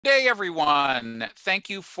Good day, everyone. Thank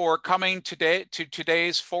you for coming today to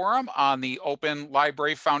today's forum on the Open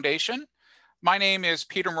Library Foundation. My name is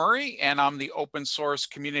Peter Murray, and I'm the open source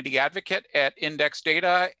community advocate at Index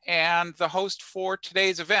Data and the host for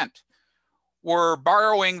today's event. We're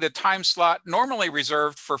borrowing the time slot normally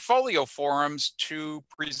reserved for folio forums to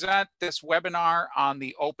present this webinar on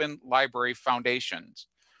the Open Library Foundations.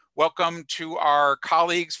 Welcome to our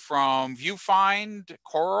colleagues from Viewfind,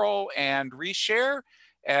 Coral, and Reshare,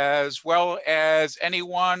 as well as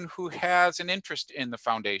anyone who has an interest in the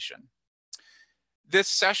foundation. This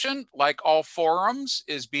session, like all forums,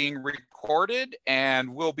 is being recorded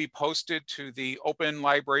and will be posted to the Open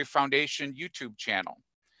Library Foundation YouTube channel.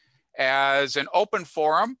 As an open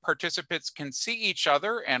forum, participants can see each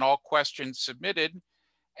other and all questions submitted,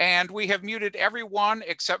 and we have muted everyone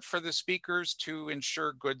except for the speakers to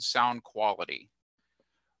ensure good sound quality.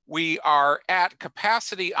 We are at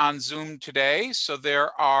capacity on Zoom today, so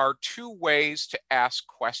there are two ways to ask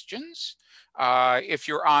questions. If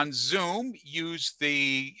you're on Zoom, use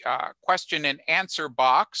the question and answer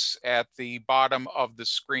box at the bottom of the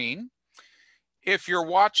screen. If you're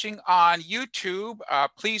watching on YouTube,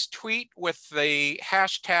 please tweet with the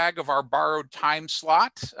hashtag of our borrowed time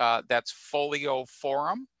slot. That's Folio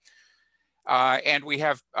Forum. And we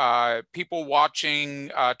have people watching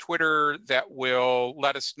Twitter that will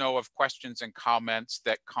let us know of questions and comments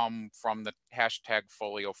that come from the hashtag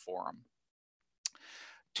Folio Forum.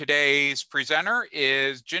 Today's presenter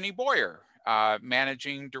is Ginny Boyer,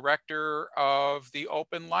 Managing Director of the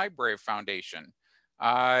Open Library Foundation.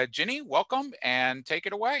 Ginny, welcome and take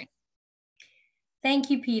it away. Thank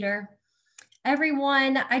you, Peter.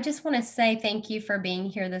 Everyone, I just want to say thank you for being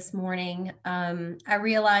here this morning. I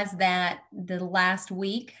realize that the last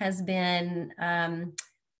week has been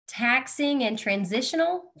taxing and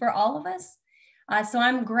transitional for all of us. So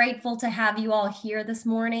I'm grateful to have you all here this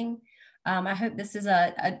morning. I hope this is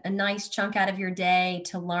a nice chunk out of your day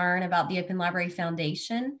to learn about the Open Library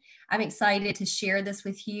Foundation. I'm excited to share this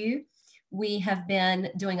with you. We have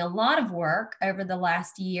been doing a lot of work over the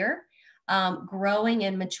last year, growing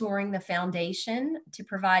and maturing the foundation to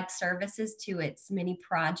provide services to its many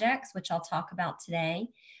projects, which I'll talk about today.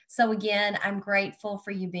 So again, I'm grateful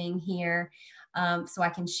for you being here so I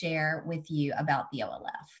can share with you about the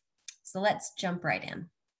OLF. So let's jump right in.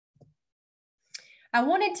 I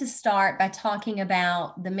wanted to start by talking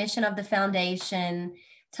about the mission of the foundation,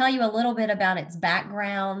 tell you a little bit about its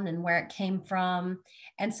background and where it came from,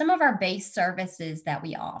 and some of our base services that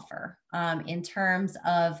we offer in terms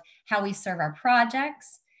of how we serve our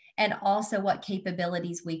projects and also what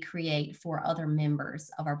capabilities we create for other members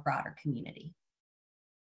of our broader community.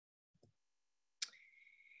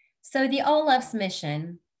 So the OLF's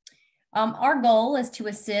mission, our goal is to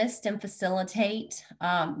assist and facilitate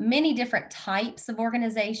many different types of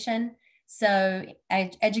organization. So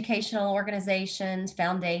educational organizations,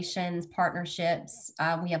 foundations, partnerships.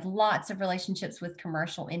 We have lots of relationships with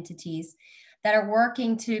commercial entities that are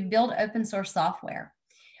working to build open source software.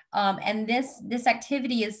 And this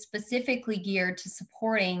activity is specifically geared to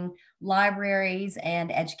supporting libraries and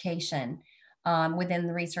education within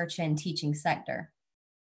the research and teaching sector.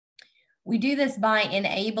 We do this by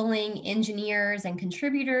enabling engineers and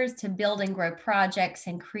contributors to build and grow projects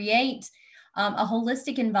and create a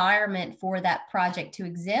holistic environment for that project to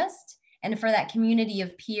exist and for that community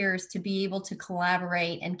of peers to be able to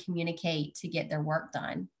collaborate and communicate to get their work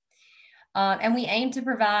done. And we aim to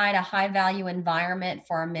provide a high value environment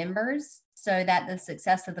for our members so that the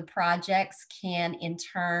success of the projects can in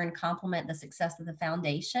turn complement the success of the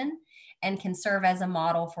foundation and can serve as a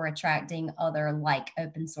model for attracting other like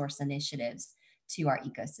open source initiatives to our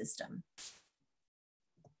ecosystem.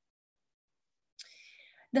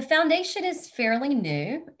 The foundation is fairly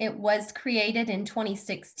new. It was created in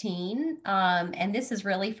 2016, and this is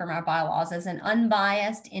really from our bylaws as an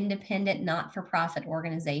unbiased, independent, not-for-profit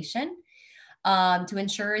organization to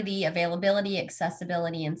ensure the availability,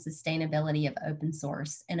 accessibility, and sustainability of open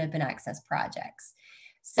source and open access projects.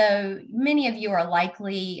 So many of you are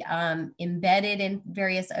likely embedded in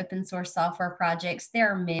various open source software projects. There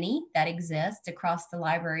are many that exist across the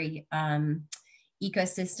library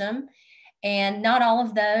ecosystem. And not all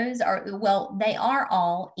of those are, well, they are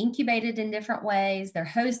all incubated in different ways. They're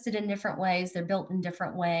hosted in different ways. They're built in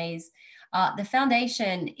different ways. The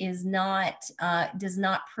foundation is not, does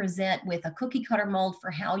not present with a cookie cutter mold for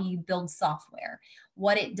how you build software.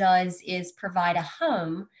 What it does is provide a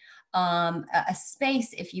home, a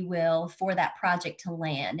space, if you will, for that project to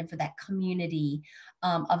land and for that community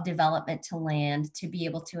of development to land to be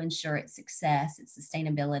able to ensure its success, its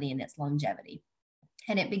sustainability, and its longevity.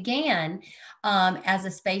 And it began as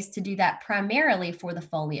a space to do that primarily for the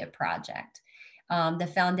Folio project. The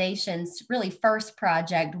foundation's really first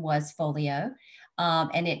project was Folio,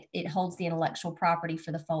 and it holds the intellectual property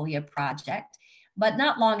for the Folio project. But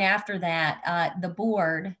not long after that, the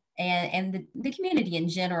board and the community in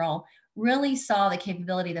general really saw the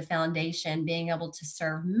capability of the foundation being able to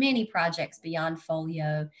serve many projects beyond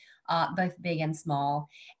Folio, both big and small.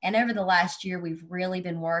 And over the last year, we've really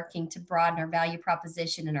been working to broaden our value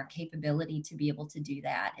proposition and our capability to be able to do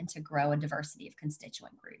that and to grow a diversity of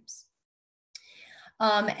constituent groups.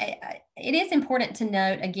 It is important to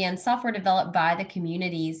note, again, software developed by the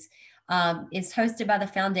communities is hosted by the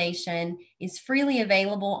foundation, is freely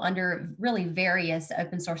available under really various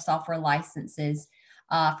open source software licenses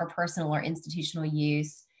for personal or institutional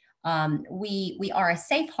use. We are a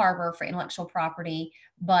safe harbor for intellectual property,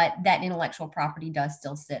 but that intellectual property does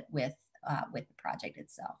still sit with the project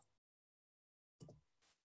itself.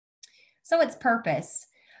 So its purpose,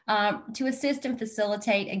 to assist and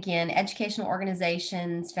facilitate, again, educational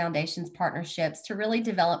organizations, foundations, partnerships to really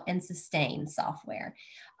develop and sustain software.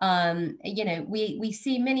 We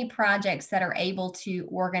see many projects that are able to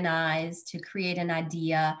organize, to create an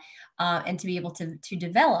idea, and to be able to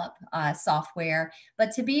develop software,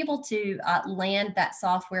 but to be able to land that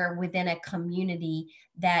software within a community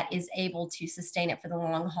that is able to sustain it for the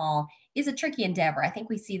long haul is a tricky endeavor. I think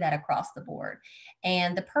we see that across the board.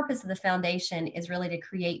 And the purpose of the foundation is really to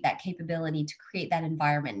create that capability, to create that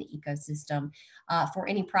environment and ecosystem for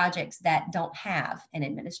any projects that don't have an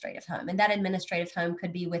administrative home. And that administrative home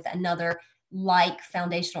could be with another like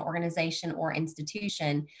foundational organization or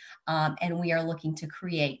institution. And we are looking to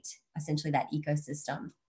create essentially that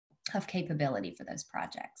ecosystem of capability for those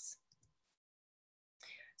projects.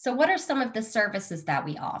 So what are some of the services that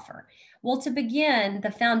we offer? Well, to begin, the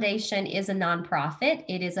foundation is a nonprofit.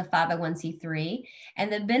 It is a 501c3.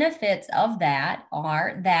 And the benefits of that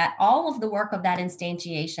are that all of the work of that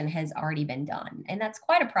instantiation has already been done. And that's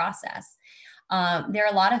quite a process. There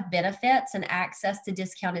are a lot of benefits and access to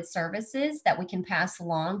discounted services that we can pass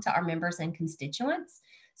along to our members and constituents.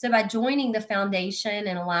 So by joining the foundation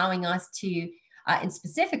and allowing us to, and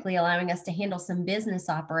specifically allowing us to handle some business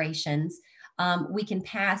operations, we can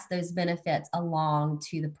pass those benefits along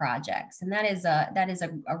to the projects. And that is a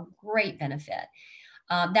great benefit.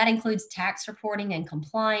 That includes tax reporting and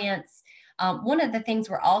compliance. One of the things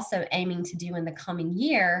we're also aiming to do in the coming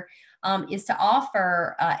year is to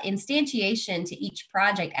offer instantiation to each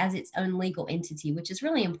project as its own legal entity, which is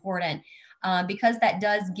really important because that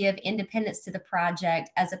does give independence to the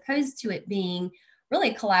project as opposed to it being really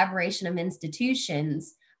a collaboration of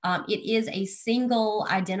institutions. It is a single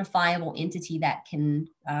identifiable entity that can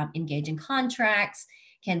engage in contracts,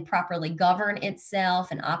 can properly govern itself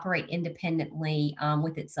and operate independently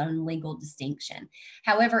with its own legal distinction.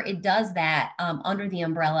 However, it does that under the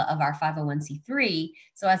umbrella of our 501c3.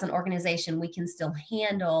 So as an organization, we can still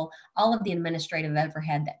handle all of the administrative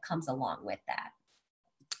overhead that comes along with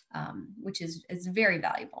that, which is very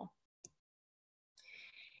valuable.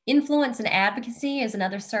 Influence and advocacy is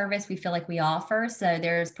another service we feel like we offer. So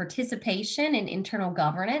there's participation in internal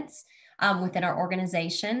governance within our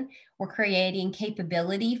organization. We're creating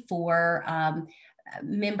capability for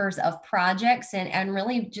members of projects and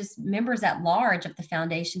really just members at large of the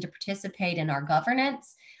foundation to participate in our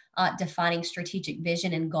governance, defining strategic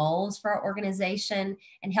vision and goals for our organization,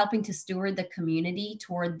 and helping to steward the community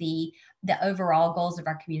toward the overall goals of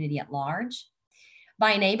our community at large.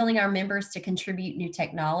 By enabling our members to contribute new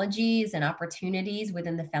technologies and opportunities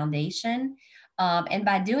within the foundation. And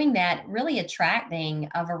by doing that, really attracting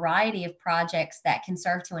a variety of projects that can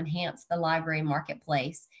serve to enhance the library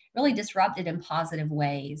marketplace, really disrupted in positive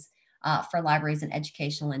ways for libraries and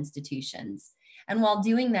educational institutions. And while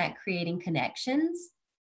doing that, creating connections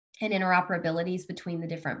and interoperabilities between the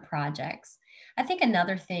different projects. I think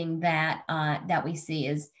another thing that, that we see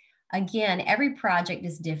is, again, every project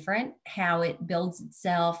is different, how it builds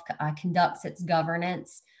itself, conducts its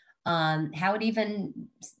governance, how it even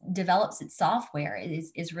develops its software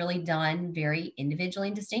is really done very individually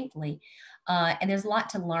and distinctly. And there's a lot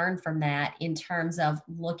to learn from that in terms of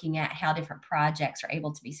looking at how different projects are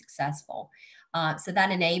able to be successful. So that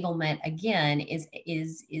enablement, again,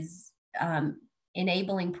 is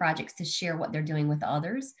enabling projects to share what they're doing with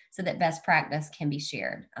others so that best practice can be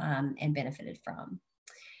shared and benefited from.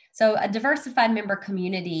 So a diversified member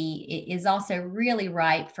community is also really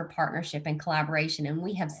ripe for partnership and collaboration. And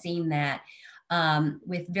we have seen that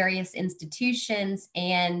with various institutions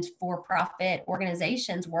and for-profit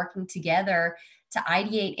organizations working together to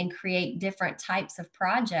ideate and create different types of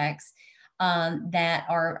projects that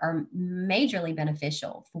are majorly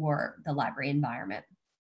beneficial for the library environment.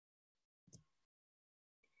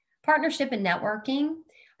 Partnership and networking.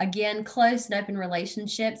 Again, close and open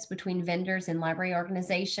relationships between vendors and library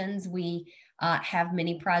organizations. We have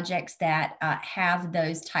many projects that have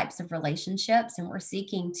those types of relationships, and we're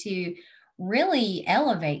seeking to really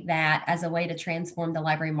elevate that as a way to transform the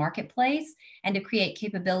library marketplace and to create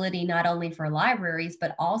capability not only for libraries,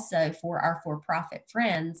 but also for our for-profit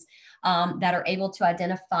friends that are able to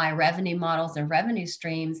identify revenue models and revenue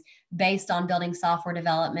streams based on building software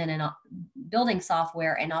development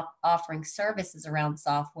and offering services around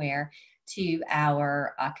software to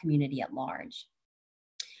our community at large.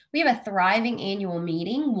 We have a thriving annual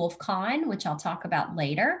meeting, WolfCon, which I'll talk about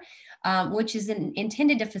later, which is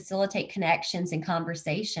intended to facilitate connections and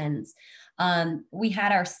conversations. We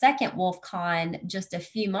had our second WolfCon just a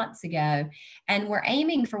few months ago, and we're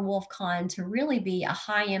aiming for WolfCon to really be a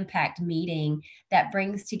high impact meeting that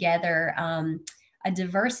brings together a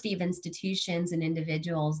diversity of institutions and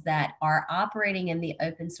individuals that are operating in the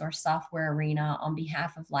open source software arena on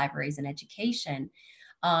behalf of libraries and education.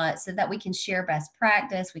 So that we can share best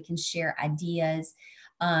practice, we can share ideas,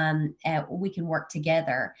 and we can work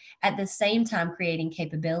together. At the same time, creating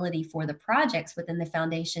capability for the projects within the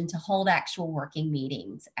foundation to hold actual working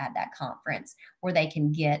meetings at that conference where they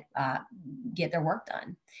can get their work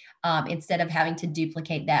done instead of having to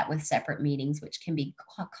duplicate that with separate meetings, which can be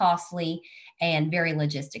costly and very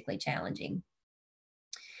logistically challenging.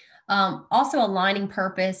 Also aligning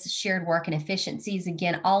purpose, shared work, and efficiencies.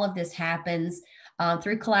 Again, all of this happens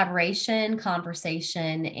through collaboration,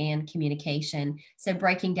 conversation, and communication. So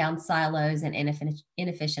breaking down silos and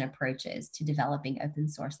inefficient approaches to developing open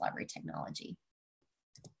source library technology.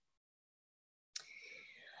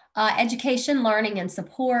 Education, learning, and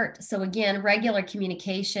support. So again, regular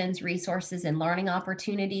communications, resources, and learning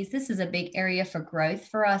opportunities. This is a big area for growth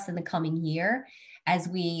for us in the coming year as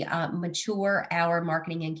we mature our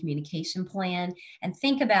marketing and communication plan and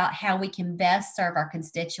think about how we can best serve our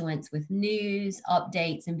constituents with news,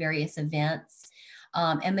 updates, and various events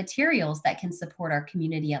and materials that can support our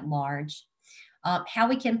community at large. How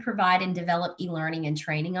we can provide and develop e-learning and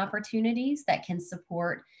training opportunities that can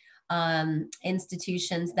support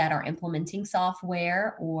institutions that are implementing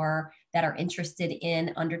software or that are interested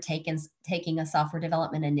in taking a software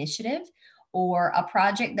development initiative, or a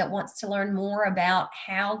project that wants to learn more about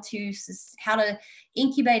how to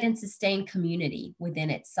incubate and sustain community within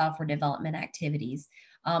its software development activities.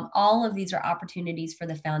 All of these are opportunities for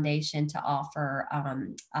the foundation to offer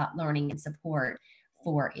learning and support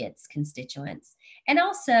for its constituents, and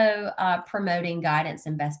also promoting guidance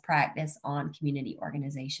and best practice on community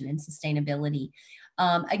organization and sustainability.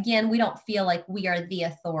 Again, we don't feel like we are the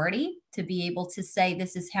authority to be able to say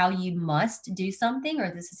this is how you must do something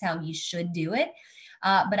or this is how you should do it.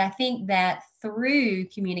 But I think that through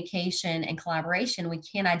communication and collaboration, we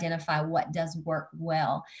can identify what does work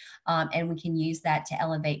well, and we can use that to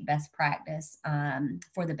elevate best practice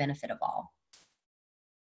for the benefit of all.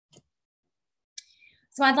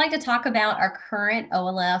 So I'd like to talk about our current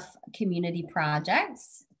OLF community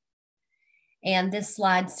projects. And this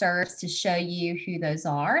slide serves to show you who those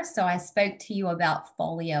are. So I spoke to you about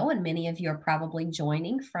Folio, and many of you are probably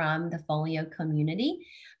joining from the Folio community.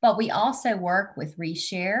 But we also work with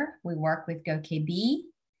Reshare, we work with GoKB,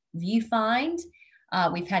 Viewfind.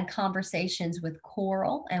 We've had conversations with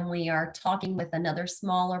Coral, and we are talking with another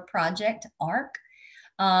smaller project, ARC.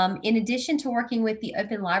 In addition to working with the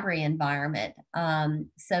open library environment.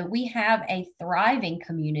 So we have a thriving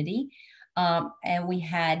community, and we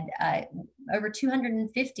had over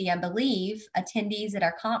 250, I believe, attendees at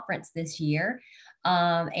our conference this year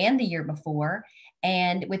and the year before,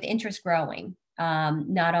 and with interest growing,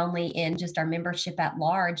 not only in just our membership at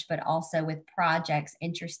large, but also with projects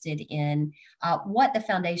interested in what the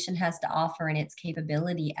foundation has to offer and its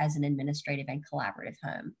capability as an administrative and collaborative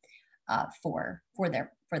home. For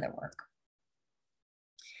their work.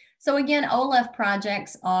 So again, OLF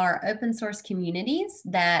projects are open source communities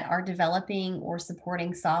that are developing or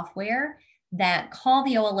supporting software that call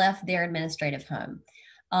the OLF their administrative home.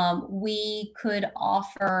 We could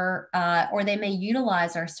offer, or they may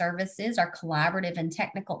utilize our services, our collaborative and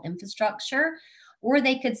technical infrastructure, or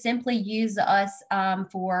they could simply use us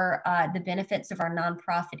for the benefits of our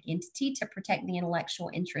nonprofit entity to protect the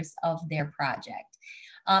intellectual interests of their project.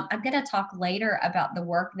 I'm going to talk later about the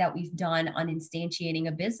work that we've done on instantiating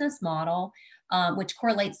a business model, which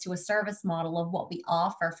correlates to a service model of what we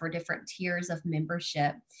offer for different tiers of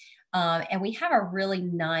membership. And we have a really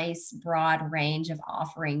nice broad range of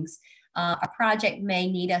offerings A project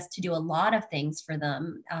may need us to do a lot of things for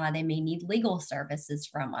them. They may need legal services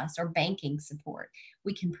from us or banking support.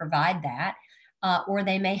 We can provide that. Or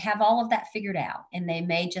they may have all of that figured out, and they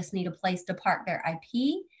may just need a place to park their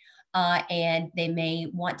IP, and they may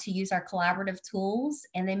want to use our collaborative tools,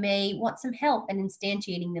 and they may want some help in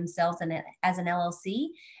instantiating themselves as an LLC.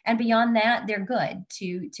 And beyond that, they're good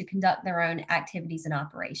to conduct their own activities and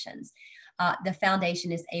operations. The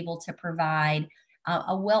foundation is able to provide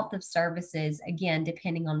a wealth of services, again,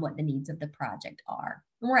 depending on what the needs of the project are.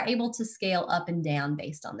 And we're able to scale up and down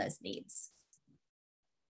based on those needs.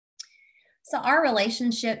 So our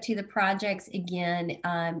relationship to the projects, again,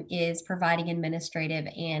 is providing administrative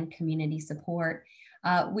and community support.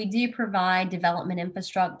 We do provide development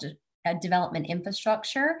infrastructure.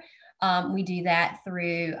 We do that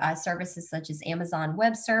through services such as Amazon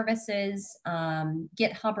Web Services,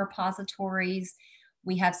 GitHub repositories.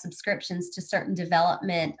 We have subscriptions to certain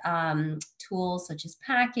development tools such as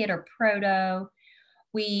Packet or Proto.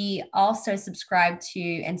 We also subscribe to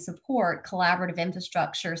and support collaborative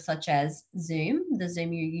infrastructure such as Zoom. The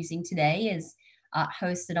Zoom you're using today is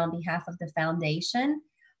hosted on behalf of the foundation,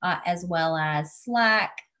 as well as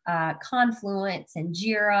Slack, Confluence, and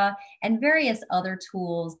Jira, and various other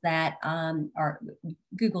tools that are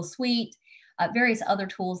Google Suite, various other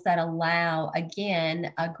tools that allow,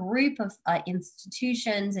 again, a group of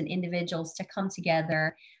institutions and individuals to come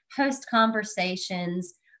together, host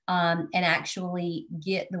conversations, and actually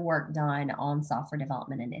get the work done on software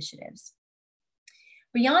development initiatives.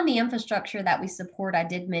 Beyond the infrastructure that we support, I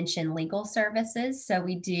did mention legal services. So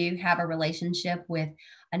we do have a relationship with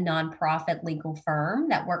a nonprofit legal firm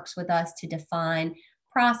that works with us to define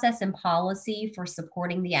process and policy for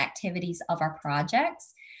supporting the activities of our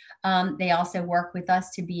projects. They also work with us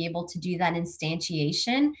to be able to do that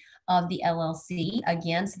instantiation of the LLC,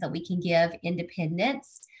 again, so that we can give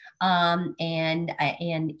independence and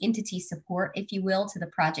entity support, if you will, to the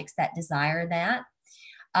projects that desire that.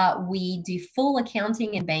 We do full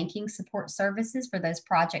accounting and banking support services for those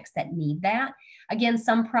projects that need that. Again,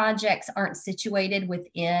 some projects aren't situated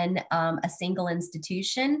within a single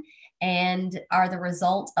institution and are the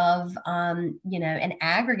result of an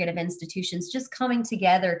aggregate of institutions just coming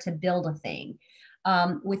together to build a thing.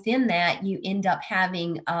 Within that, you end up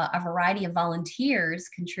having a variety of volunteers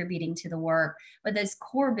contributing to the work, but those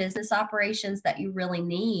core business operations that you really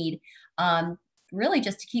need, really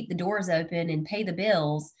just to keep the doors open and pay the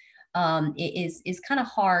bills, is kind of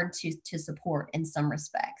hard to support in some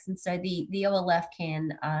respects. And so the OLF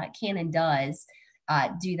can and does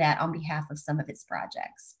do that on behalf of some of its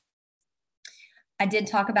projects. I did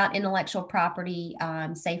talk about intellectual property,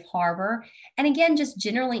 safe harbor, and again, just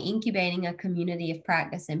generally incubating a community of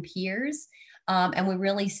practice and peers. And we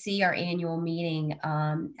really see our annual meeting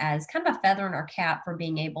as kind of a feather in our cap for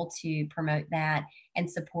being able to promote that and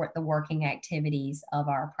support the working activities of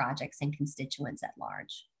our projects and constituents at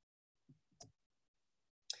large.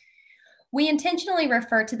 We intentionally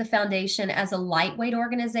refer to the foundation as a lightweight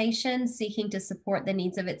organization seeking to support the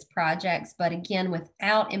needs of its projects, but again,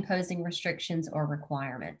 without imposing restrictions or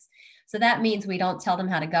requirements. So that means we don't tell them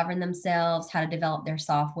how to govern themselves, how to develop their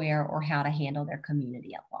software, or how to handle their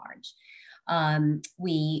community at large.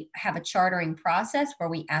 We have a chartering process where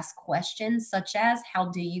we ask questions such as, how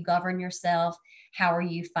do you govern yourself? How are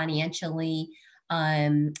you financially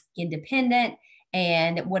independent?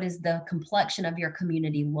 And what does the complexion of your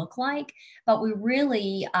community look like? But we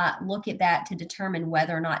really look at that to determine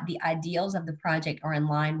whether or not the ideals of the project are in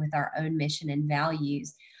line with our own mission and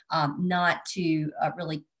values, not to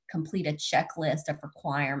really complete a checklist of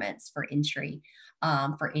requirements for entry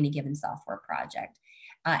for any given software project.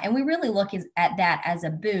 And we really look at that as a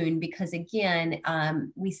boon because, again,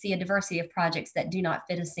 we see a diversity of projects that do not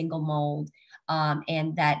fit a single mold,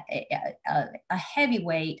 and that a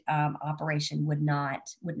heavyweight operation would not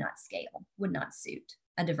scale, would not suit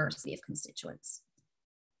a diversity of constituents.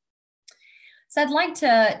 So I'd like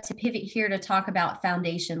to pivot here to talk about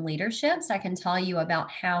foundation leadership. So I can tell you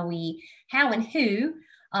about how and who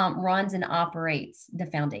runs and operates the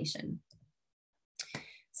foundation.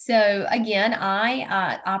 So again,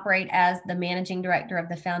 I operate as the managing director of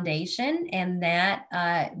the foundation, and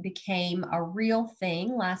that became a real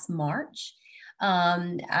thing last March.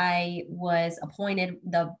 I was appointed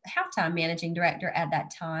the halftime managing director at that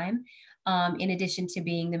time, in addition to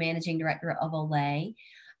being the managing director of Olay.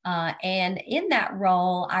 And in that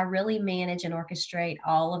role, I really manage and orchestrate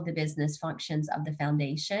all of the business functions of the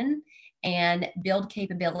foundation and build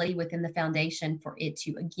capability within the foundation for it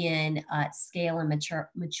to, again, scale and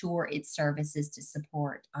mature its services to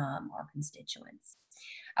support our constituents.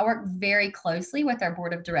 I work very closely with our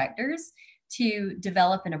board of directors to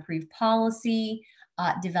develop and approve policy,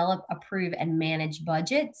 develop, approve, and manage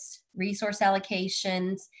budgets, resource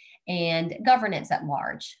allocations, and governance at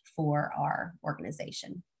large for our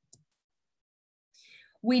organization.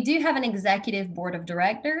 We do have an executive board of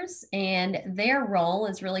directors, and their role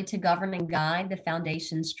is really to govern and guide the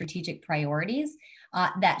foundation's strategic priorities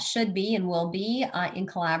that should be and will be in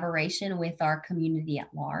collaboration with our community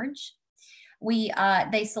at large.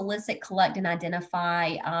 They solicit, collect, and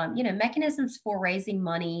identify, mechanisms for raising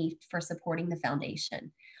money for supporting the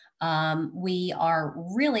foundation. We are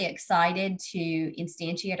really excited to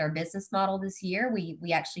instantiate our business model this year.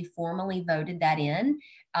 We actually formally voted that in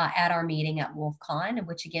at our meeting at WolfCon,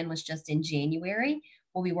 which again was just in January.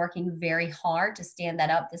 We'll be working very hard to stand that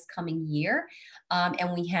up this coming year.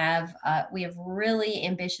 And we have really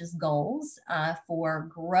ambitious goals for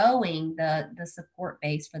growing the support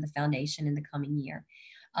base for the foundation in the coming year.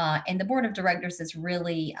 And the board of directors is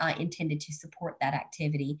really intended to support that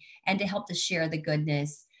activity and to help to share the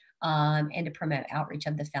goodness and to promote outreach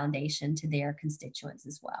of the foundation to their constituents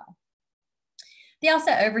as well. They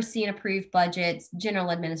also oversee and approve budgets,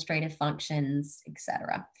 general administrative functions,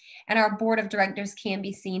 etc. And our board of directors can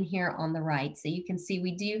be seen here on the right. So you can see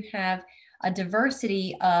we do have a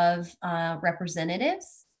diversity of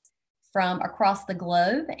representatives from across the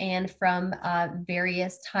globe and from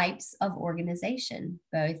various types of organization,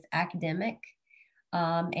 both academic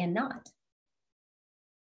and not.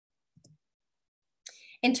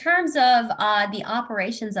 In terms of the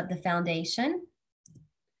operations of the foundation,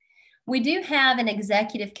 we do have an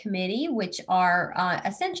executive committee, which are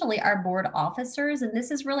essentially our board officers, and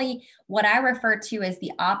this is really what I refer to as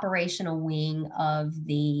the operational wing of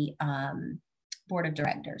the board of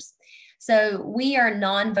directors. So we are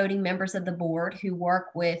non-voting members of the board who work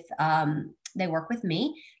with, they work with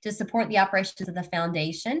me to support the operations of the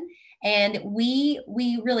foundation. And we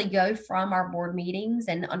really go from our board meetings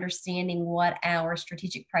and understanding what our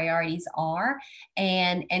strategic priorities are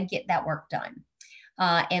and get that work done.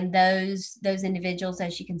 And those individuals,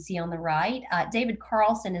 as you can see on the right, David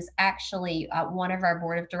Carlson is actually one of our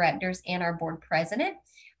board of directors and our board president.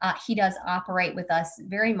 He does operate with us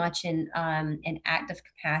very much in an active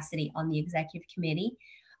capacity on the executive committee.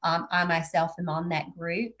 I myself am on that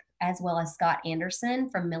group, as well as Scott Anderson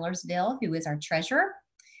from Millersville, who is our treasurer.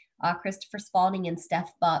 Christopher Spalding and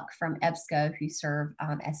Steph Buck from EBSCO, who serve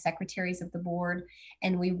as secretaries of the board.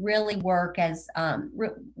 And we really work as,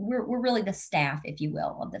 we're really the staff, if you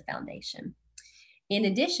will, of the foundation. In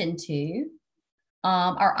addition to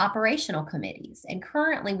our operational committees, and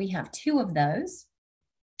currently we have 2 of those.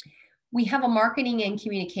 We have a marketing and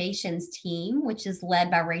communications team, which is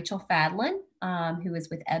led by Rachel Fadlin, who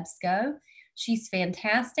is with EBSCO. She's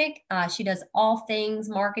fantastic. She does all things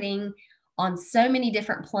marketing on so many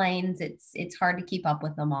different planes, it's hard to keep up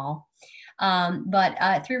with them all.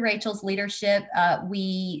 But through Rachel's leadership,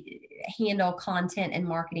 we handle content and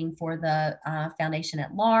marketing for the foundation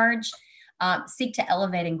at large, seek to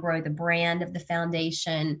elevate and grow the brand of the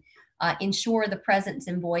foundation, ensure the presence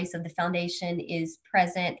and voice of the foundation is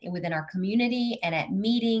present within our community and at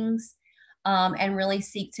meetings, and really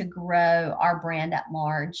seek to grow our brand at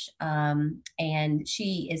large. And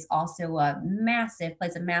she is also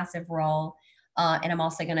plays a massive role. And I'm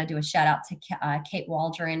also going to do a shout out to Kate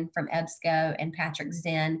Waldron from EBSCO and Patrick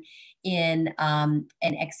Zinn in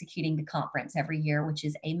executing the conference every year, which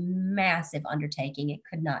is a massive undertaking. It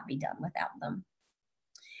could not be done without them.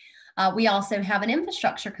 We also have an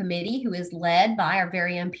infrastructure committee who is led by our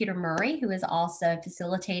very own Peter Murray, who is also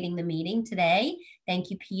facilitating the meeting today. Thank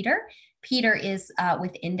you, Peter. Peter is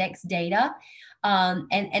with Index Data.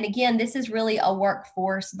 And again, this is really a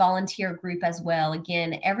workforce volunteer group as well.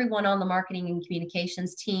 Again, everyone on the marketing and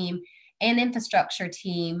communications team and infrastructure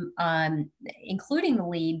team, including the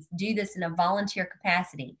leads, do this in a volunteer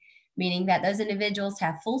capacity, meaning that those individuals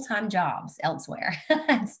have full-time jobs elsewhere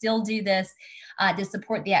and still do this to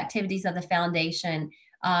support the activities of the foundation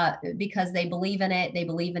because they believe in it, they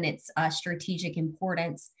believe in its strategic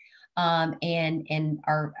importance, and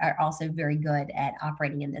are also very good at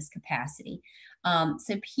operating in this capacity.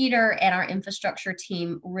 So Peter and our infrastructure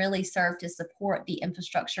team really serve to support the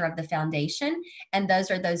infrastructure of the foundation. And those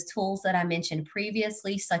are those tools that I mentioned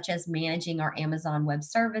previously, such as managing our Amazon Web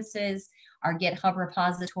Services, our GitHub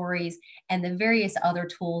repositories, and the various other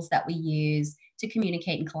tools that we use to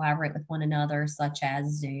communicate and collaborate with one another, such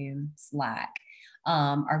as Zoom, Slack,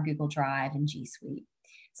 our Google Drive, and G Suite.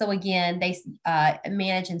 So again, they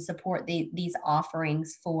manage and support these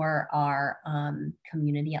offerings for our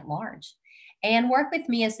community at large, and work with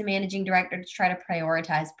me as the managing director to try to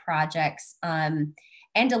prioritize projects and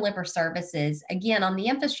deliver services. Again, on the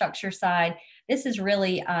infrastructure side, this is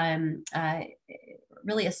really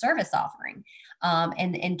really a service offering,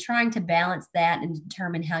 and trying to balance that and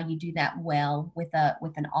determine how you do that well with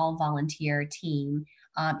an all volunteer team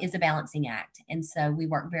is a balancing act. And so we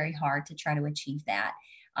work very hard to try to achieve that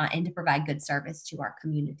and to provide good service to our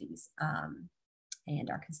communities and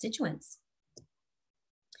our constituents.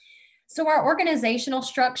 So our organizational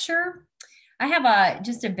structure, I have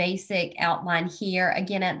just a basic outline here.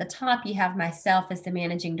 Again, at the top, you have myself as the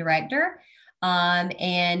managing director.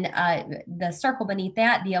 And the circle beneath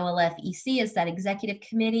that, the OLF EC, is that executive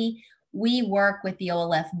committee. We work with the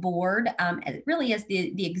OLF board. It really is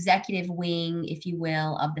the executive wing, if you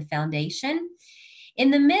will, of the foundation.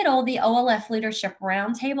 In the middle, the OLF Leadership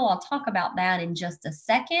Roundtable. I'll talk about that in just a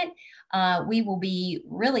second. We will be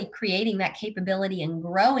really creating that capability and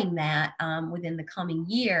growing that within the coming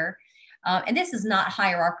year. And this is not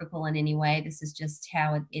hierarchical in any way. This is just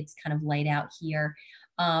how it's kind of laid out here.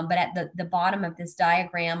 But at the bottom of this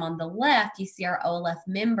diagram on the left, you see our OLF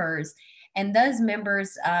members. And those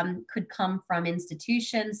members could come from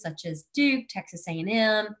institutions such as Duke, Texas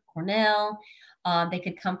A&M, Cornell. They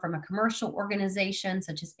could come from a commercial organization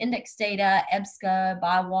such as Index Data, EBSCO,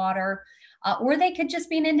 Bywater, or they could just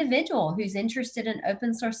be an individual who's interested in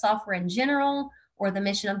open source software in general or the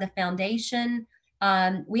mission of the foundation.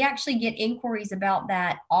 We actually get inquiries about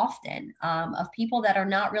that often of people that are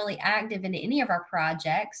not really active in any of our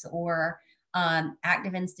projects or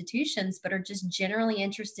active institutions, but are just generally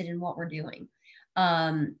interested in what we're doing.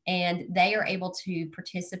 And they are able to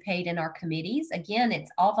participate in our committees. Again,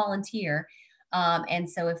 it's all volunteer. And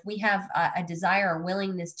so if we have a desire or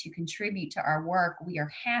willingness to contribute to our work, we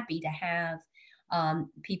are happy to have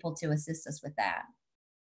people to assist us with that.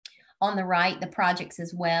 On the right, the projects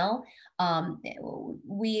as well.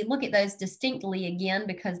 We look at those distinctly, again,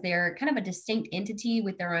 because they're kind of a distinct entity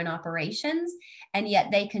with their own operations, and yet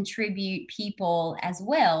they contribute people as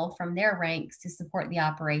well from their ranks to support the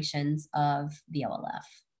operations of the OLF.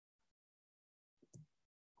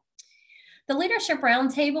 The Leadership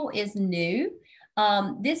Roundtable is new.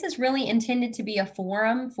 This is really intended to be a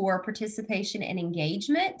forum for participation and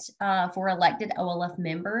engagement for elected OLF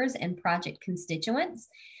members and project constituents.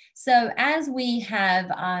 So as we have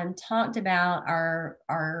talked about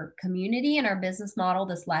our community and our business model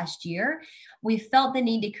this last year, we felt the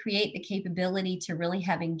need to create the capability to really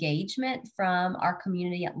have engagement from our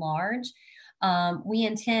community at large. We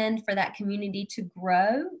intend for that community to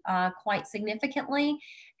grow quite significantly.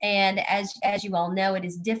 And as you all know, it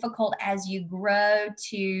is difficult as you grow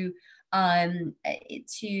to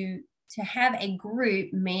have a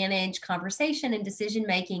group manage conversation and decision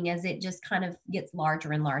making as it just kind of gets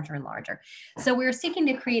larger and larger and larger. So we're seeking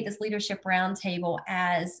to create this leadership roundtable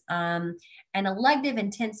as an elective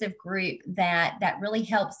intensive group that really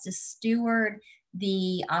helps to steward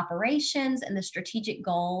the operations and the strategic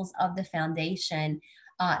goals of the foundation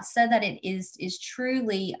so that it is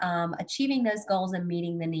truly achieving those goals and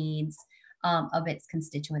meeting the needs of its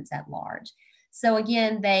constituents at large. So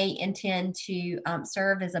again, they intend to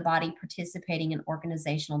serve as a body participating in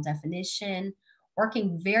organizational definition,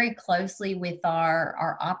 working very closely with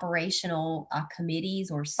our operational committees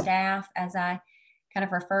or staff, as I kind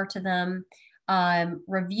of refer to them,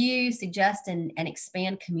 review, suggest, and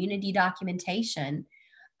expand community documentation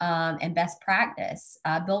and best practice,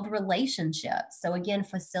 build relationships. So again,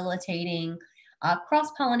 facilitating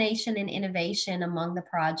cross-pollination and innovation among the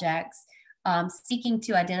projects, seeking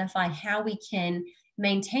to identify how we can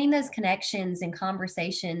maintain those connections and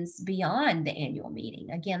conversations beyond the annual meeting.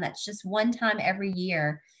 Again, that's just one time every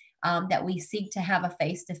year that we seek to have a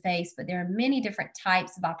face-to-face, but there are many different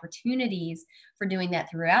types of opportunities for doing that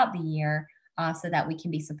throughout the year so that we can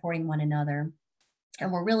be supporting one another.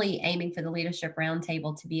 And we're really aiming for the Leadership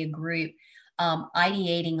Roundtable to be a group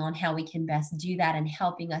ideating on how we can best do that and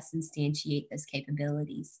helping us instantiate those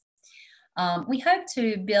capabilities. We hope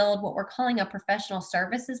to build what we're calling a professional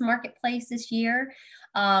services marketplace this year,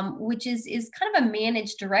 which is kind of a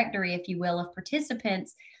managed directory, if you will, of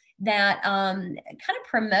participants that kind of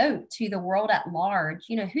promote to the world at large,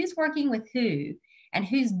 you know, who's working with who and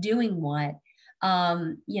who's doing what,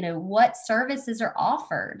 you know, what services are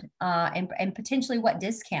offered and potentially what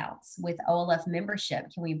discounts with OLF membership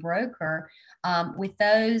can we broker with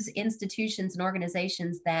those institutions and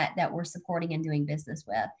organizations that we're supporting and doing business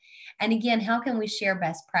with. And again, how can we share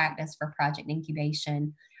best practice for project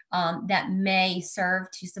incubation that may serve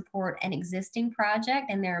to support an existing project,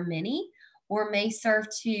 and there are many, or may serve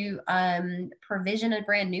to provision a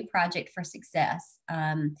brand new project for success.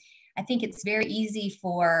 I think it's very easy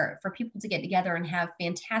for people to get together and have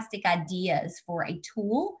fantastic ideas for a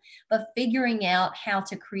tool, but figuring out how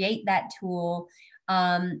to create that tool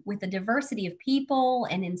with a diversity of people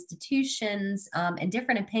and institutions and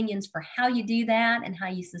different opinions for how you do that and how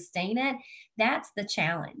you sustain it. That's the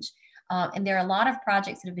challenge. And there are a lot of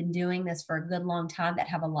projects that have been doing this for a good long time that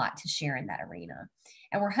have a lot to share in that arena.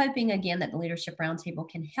 And we're hoping, again, that the Leadership Roundtable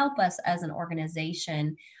can help us as an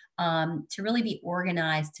organization to really be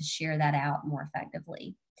organized to share that out more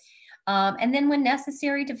effectively. And then when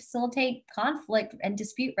necessary, to facilitate conflict and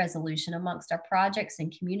dispute resolution amongst our projects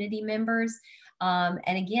and community members.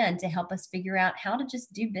 And again, to help us figure out how to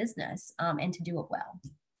just do business and to do it well.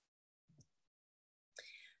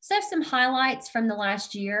 So some highlights from the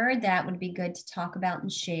last year that would be good to talk about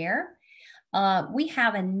and share. We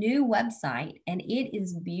have a new website and it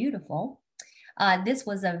is beautiful. This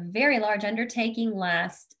was a very large undertaking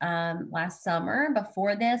last summer.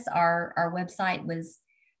 Before this, our website was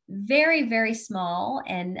very, very small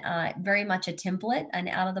and very much a template, an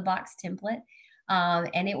out-of-the-box template.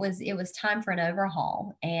 And it was time for an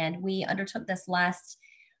overhaul. And we undertook this last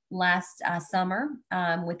summer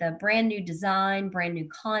with a brand new design, brand new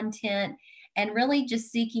content, and really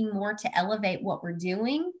just seeking more to elevate what we're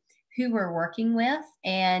doing, who we're working with,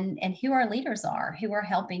 and who our leaders are, who are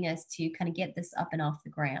helping us to kind of get this up and off the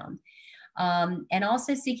ground. And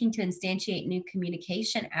also seeking to instantiate new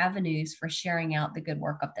communication avenues for sharing out the good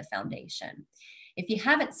work of the foundation. If you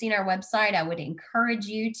haven't seen our website, I would encourage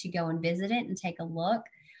you to go and visit it and take a look.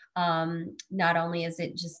 Not only is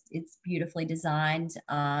it it's beautifully designed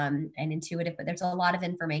and intuitive, but there's a lot of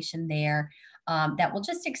information there that will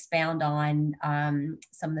just expound on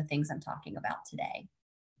some of the things I'm talking about today.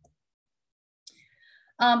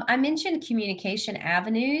 I mentioned communication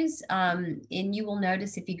avenues, and you will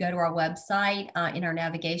notice if you go to our website in our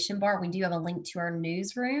navigation bar, we do have a link to our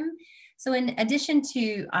newsroom. So in addition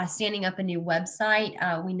to standing up a new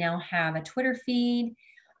website, we now have a Twitter feed,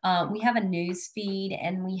 we have a news feed,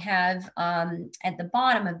 and we have at the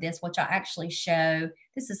bottom of this, which I'll actually show,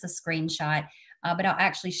 this is a screenshot, but I'll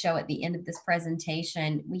actually show at the end of this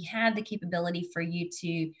presentation, we have the capability for you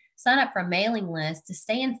to sign up for a mailing list to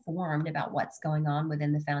stay informed about what's going on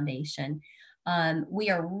within the foundation.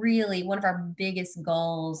 We are really, one of our biggest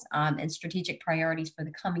goals and strategic priorities for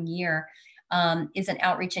the coming year is an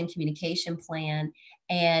outreach and communication plan.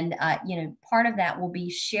 And, part of that will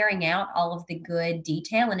be sharing out all of the good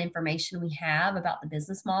detail and information we have about the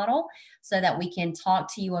business model so that we can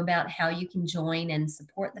talk to you about how you can join and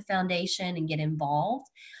support the foundation and get involved.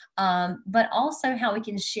 But also how we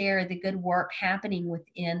can share the good work happening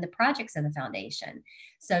within the projects of the foundation.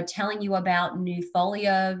 So telling you about new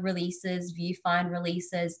folio releases, viewfind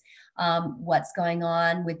releases, what's going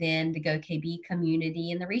on within the GoKB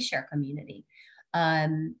community and the Reshare community.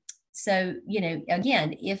 So,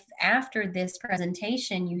 again, if after this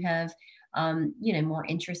presentation you have, more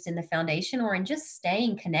interest in the foundation or in just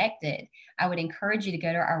staying connected, I would encourage you to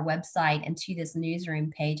go to our website and to this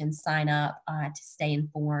newsroom page and sign up to stay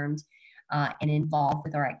informed and involved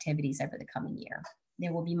with our activities over the coming year.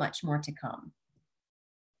 There will be much more to come.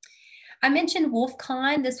 I mentioned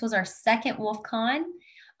WolfCon. This was our second WolfCon.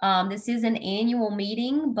 This is an annual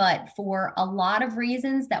meeting, but for a lot of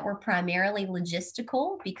reasons that were primarily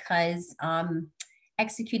logistical, because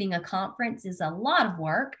executing a conference is a lot of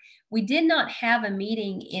work. We did not have a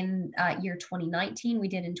meeting in year 2019. We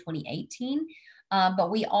did in 2018, but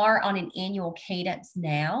we are on an annual cadence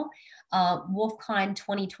now. WolfCon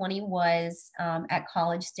 2020 was at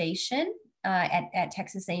College Station at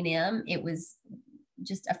Texas A&M. It was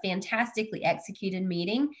just a fantastically executed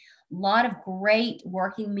meeting. A lot of great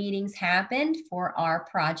working meetings happened for our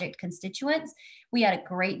project constituents. We had a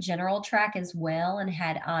great general track as well and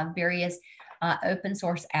had various open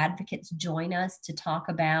source advocates join us to talk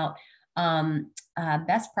about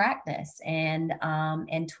best practice and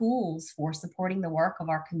tools for supporting the work of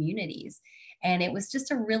our communities. And it was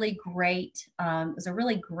just a really great,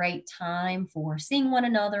 time for seeing one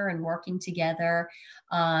another and working together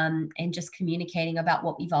and just communicating about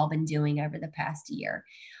what we've all been doing over the past year.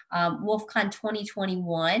 WolfCon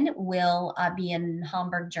 2021 will be in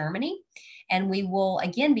Hamburg, Germany, and we will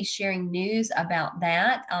again be sharing news about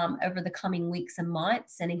that over the coming weeks and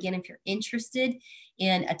months. And again, if you're interested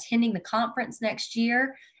in attending the conference next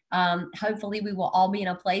year, hopefully we will all be in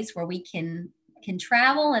a place where we can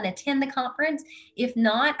travel and attend the conference. If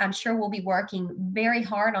not, I'm sure we'll be working very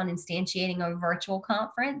hard on instantiating a virtual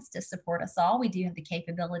conference to support us all. We do have the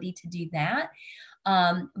capability to do that.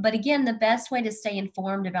 But again, the best way to stay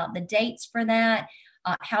informed about the dates for that,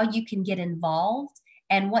 how you can get involved,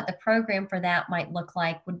 and what the program for that might look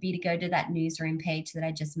like would be to go to that newsroom page that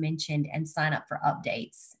I just mentioned and sign up for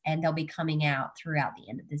updates. And they'll be coming out throughout the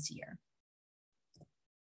end of this year.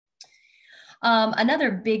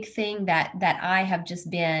 Another big thing that I have just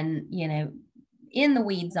been, in the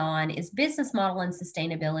weeds on is business model and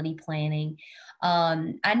sustainability planning.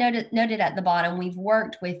 I noted at the bottom, we've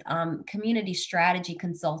worked with community strategy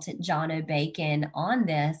consultant John O'Bacon on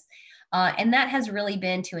this. And that has really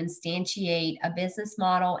been to instantiate a business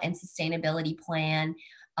model and sustainability plan,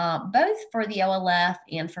 both for the OLF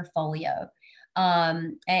and for Folio.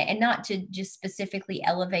 And not to just specifically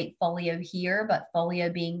elevate Folio here, but Folio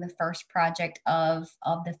being the first project of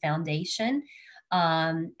the foundation.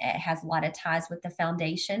 It has a lot of ties with the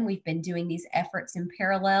foundation. We've been doing these efforts in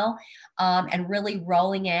parallel, and really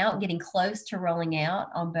rolling out, getting close to rolling out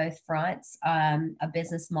on both fronts. A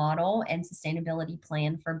business model and sustainability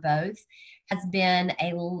plan for both has been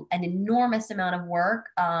an enormous amount of work,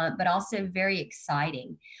 but also very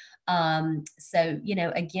exciting. So,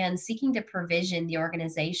 again, seeking to provision the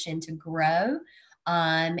organization to grow,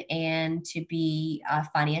 and to be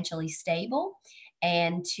financially stable,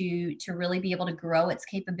 and to really be able to grow its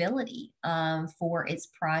capability for its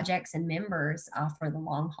projects and members for the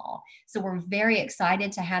long haul. So we're very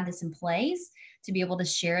excited to have this in place, to be able to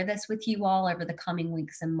share this with you all over the coming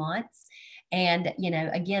weeks and months. And,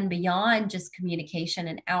 again, beyond just communication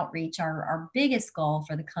and outreach, our biggest goal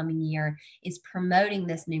for the coming year is promoting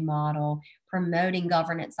this new model, promoting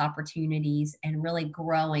governance opportunities, and really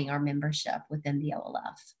growing our membership within the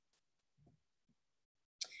OLF.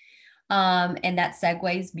 And that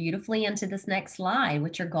segues beautifully into this next slide,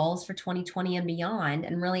 which are goals for 2020 and beyond.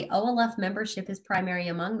 And really, OLF membership is primary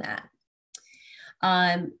among that.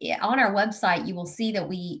 On our website, you will see that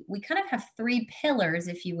we kind of have three pillars,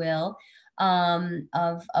 if you will,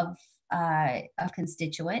 of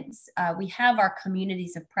constituents. We have our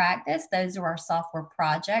communities of practice. Those are our software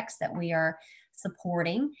projects that we are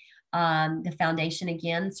supporting. The foundation,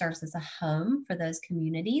 again, serves as a home for those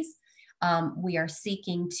communities. We are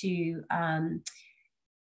seeking to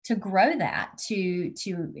grow that,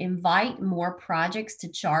 to invite more projects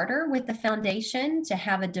to charter with the foundation, to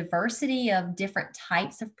have a diversity of different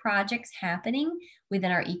types of projects happening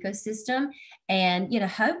within our ecosystem, and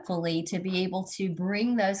hopefully to be able to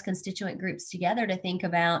bring those constituent groups together to think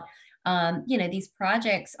about, these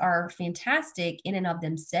projects are fantastic in and of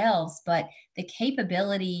themselves, but the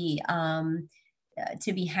capability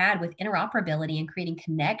to be had with interoperability and creating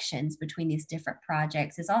connections between these different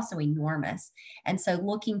projects is also enormous. And so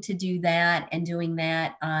looking to do that and doing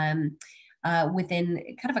that within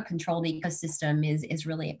kind of a controlled ecosystem is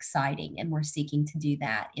really exciting. And we're seeking to do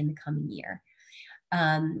that in the coming year.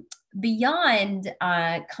 Beyond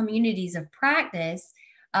communities of practice,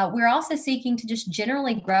 we're also seeking to just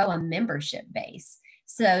generally grow a membership base.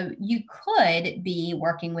 So you could be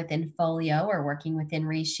working within Folio or working within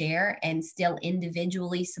Reshare and still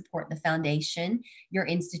individually support the foundation. Your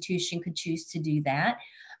institution could choose to do that,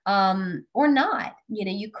 or not.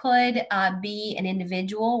 You could be an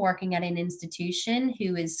individual working at an institution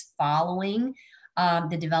who is following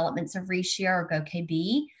the developments of Reshare or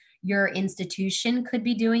GoKB. Your institution could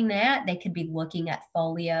be doing that. They could be looking at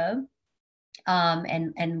Folio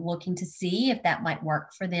and looking to see if that might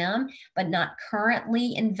work for them, but not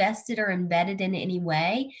currently invested or embedded in any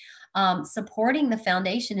way. Supporting the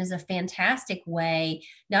foundation is a fantastic way,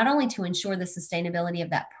 not only to ensure the sustainability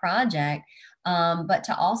of that project, but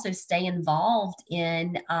to also stay involved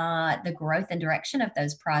in the growth and direction of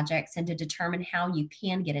those projects, and to determine how you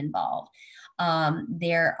can get involved.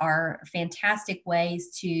 There are fantastic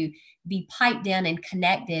ways to be piped in and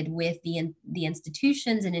connected with the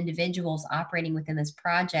institutions and individuals operating within those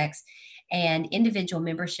projects. And individual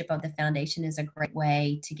membership of the foundation is a great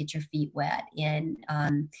way to get your feet wet in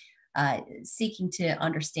seeking to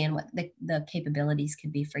understand what the capabilities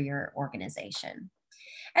could be for your organization.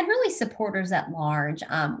 And really supporters at large.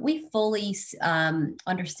 We fully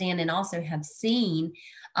understand and also have seen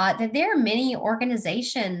that there are many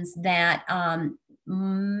organizations that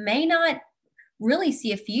may not really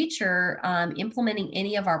see a future implementing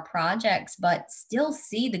any of our projects, but still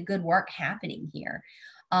see the good work happening here,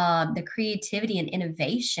 the creativity and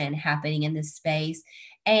innovation happening in this space,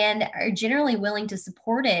 and are generally willing to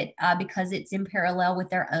support it because it's in parallel with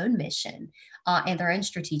their own mission and their own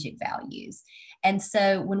strategic values. And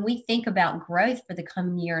so when we think about growth for the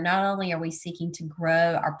coming year, not only are we seeking to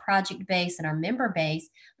grow our project base and our member base,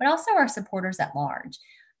 but also our supporters at large.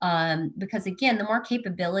 Because again, the more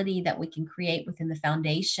capability that we can create within the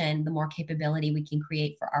foundation, the more capability we can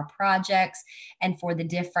create for our projects and for the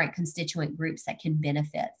different constituent groups that can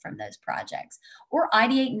benefit from those projects, or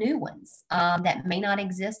ideate new ones that may not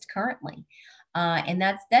exist currently. And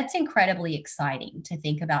that's incredibly exciting to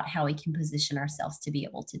think about how we can position ourselves to be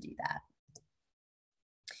able to do that.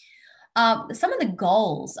 Some of the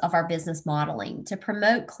goals of our business modeling: to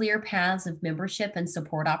promote clear paths of membership and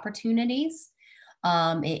support opportunities.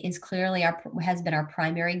 It is clearly has been our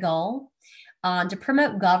primary goal. To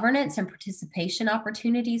promote governance and participation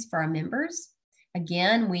opportunities for our members.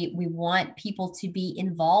 Again, we want people to be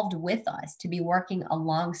involved with us, to be working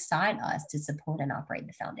alongside us to support and operate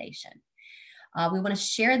the foundation. We want to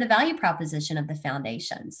share the value proposition of the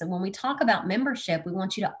foundation. So when we talk about membership, we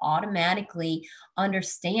want you to automatically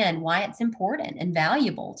understand why it's important and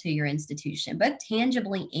valuable to your institution, both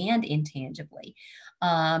tangibly and intangibly.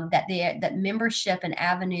 That membership and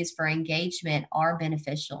avenues for engagement are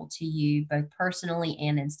beneficial to you both personally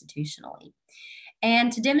and institutionally.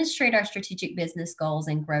 And to demonstrate our strategic business goals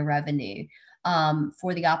and grow revenue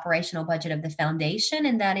for the operational budget of the foundation,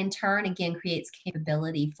 and that in turn, again, creates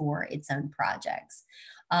capability for its own projects.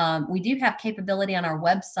 We do have capability on our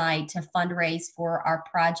website to fundraise for our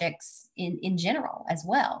projects in general as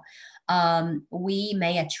well. We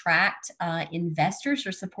may attract investors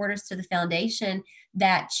or supporters to the foundation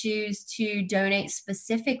that choose to donate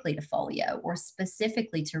specifically to Folio or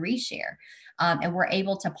specifically to Reshare. And we're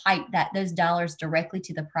able to pipe those dollars directly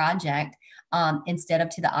to the project instead of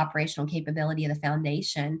to the operational capability of the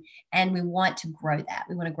foundation. And we want to grow that.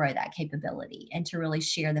 We want to grow that capability and to really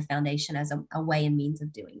share the foundation as a way and means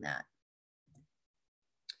of doing that.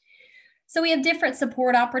 So we have different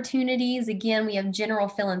support opportunities. Again, we have general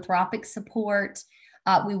philanthropic support.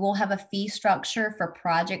 We will have a fee structure for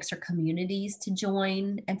projects or communities to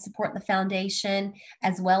join and support the foundation,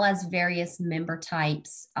 as well as various member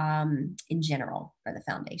types in general for the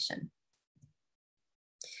foundation.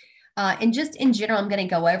 And just in general, I'm going to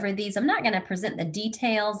go over these. I'm not going to present the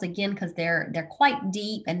details again because they're quite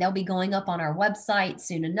deep, and they'll be going up on our website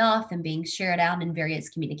soon enough and being shared out in various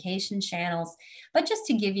communication channels. But just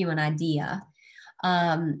to give you an idea,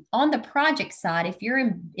 on the project side, if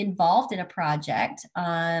you're involved in a project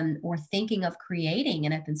or thinking of creating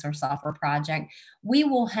an open source software project, we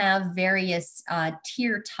will have various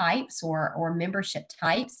tier types or membership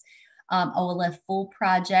types. OLF full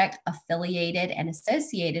project, affiliated, and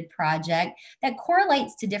associated project that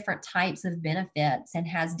correlates to different types of benefits and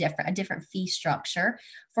has a different fee structure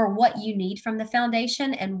for what you need from the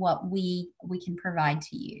foundation and what we can provide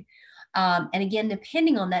to you. And again,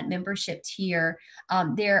 depending on that membership tier,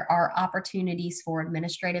 there are opportunities for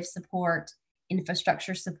administrative support,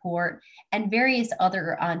 infrastructure support, and various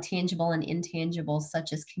other tangible and intangibles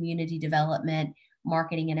such as community development,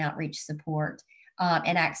 marketing and outreach support,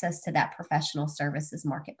 and access to that professional services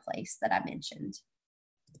marketplace that I mentioned.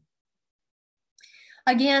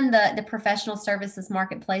 Again, the professional services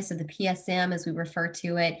marketplace, or the PSM as we refer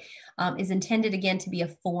to it, is intended again to be a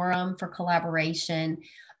forum for collaboration.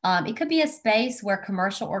 It could be a space where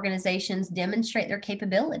commercial organizations demonstrate their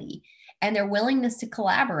capability and their willingness to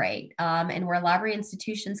collaborate, and where library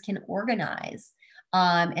institutions can organize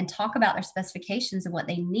and talk about their specifications and what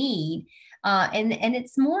they need. And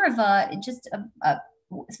it's more of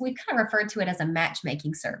we kind of refer to it as a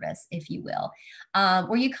matchmaking service, if you will,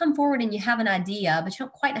 where you come forward and you have an idea, but you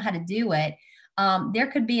don't quite know how to do it. There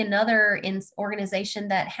could be another organization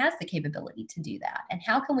that has the capability to do that. And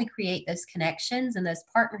how can we create those connections and those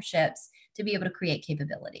partnerships to be able to create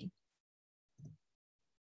capability?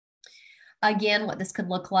 Again, what this could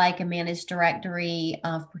look like: a managed directory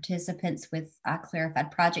of participants with clarified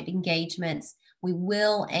project engagements. We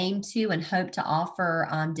will aim to and hope to offer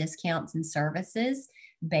discounts and services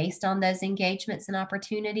based on those engagements and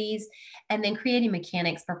opportunities, and then creating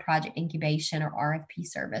mechanics for project incubation or RFP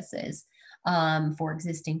services for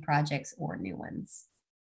existing projects or new ones.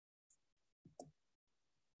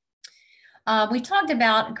 We talked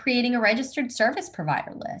about creating a registered service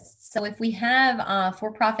provider list. So if we have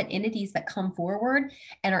for-profit entities that come forward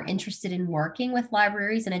and are interested in working with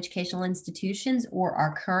libraries and educational institutions, or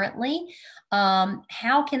are currently,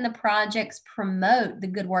 how can the projects promote the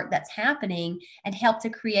good work that's happening and help to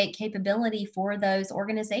create capability for those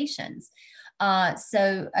organizations?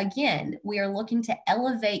 So again, we are looking to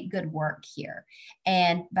elevate good work here.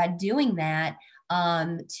 And by doing that,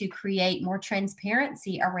 to create more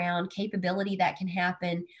transparency around capability that can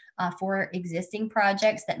happen for existing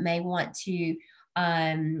projects that may want to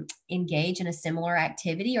engage in a similar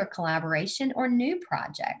activity or collaboration, or new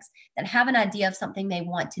projects that have an idea of something they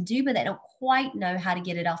want to do, but they don't quite know how to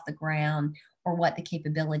get it off the ground or what the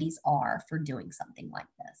capabilities are for doing something like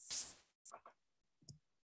this.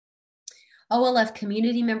 OLF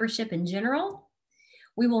community membership in general.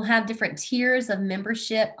 We will have different tiers of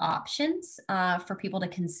membership options for people to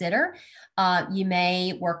consider. You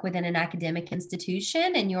may work within an academic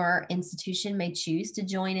institution, and your institution may choose to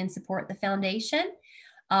join and support the foundation.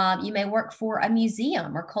 You may work for a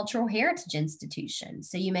museum or cultural heritage institution.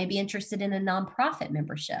 So you may be interested in a nonprofit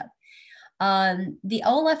membership. The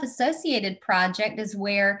OLF associated project is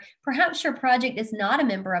where perhaps your project is not a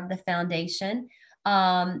member of the foundation,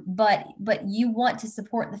 but you want to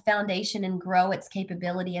support the foundation and grow its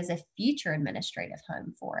capability as a future administrative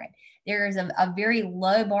home for it. There is a very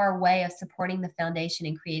low bar way of supporting the foundation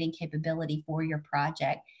and creating capability for your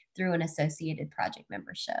project through an associated project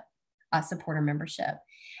membership, supporter membership.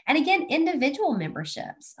 And again, individual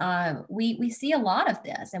memberships. We see a lot of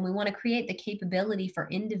this, and we want to create the capability for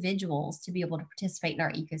individuals to be able to participate in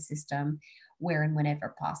our ecosystem where and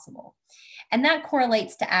whenever possible. And that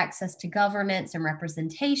correlates to access to governance and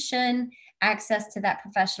representation, access to that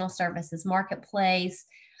professional services marketplace,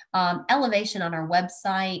 elevation on our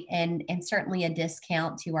website, and certainly a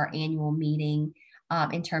discount to our annual meeting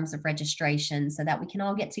in terms of registration, so that we can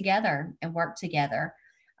all get together and work together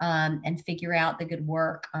and figure out the good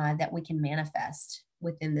work that we can manifest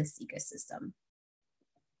within this ecosystem.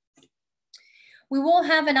 We will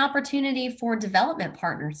have an opportunity for development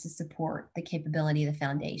partners to support the capability of the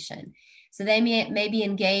foundation. So they may be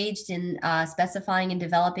engaged in specifying and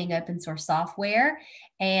developing open source software,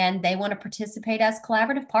 and they want to participate as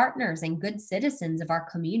collaborative partners and good citizens of our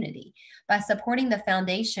community. By supporting the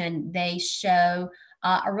foundation, they show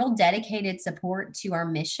a real dedicated support to our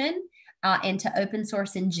mission and to open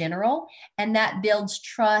source in general, and that builds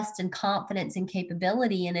trust and confidence and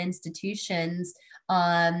capability in institutions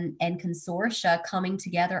and consortia coming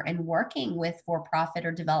together and working with for-profit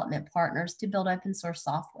or development partners to build open source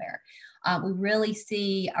software. We really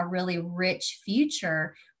see a really rich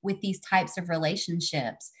future with these types of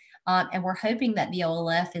relationships. And we're hoping that the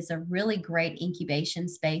OLF is a really great incubation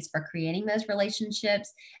space for creating those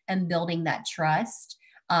relationships and building that trust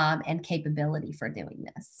and capability for doing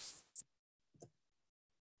this.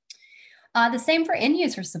 The same for end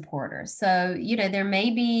user supporters. So, there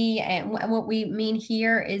may be, and what we mean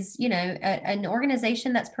here is, an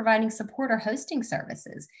organization that's providing support or hosting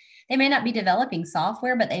services. They may not be developing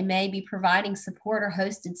software, but they may be providing support or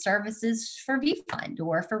hosted services for ViewFund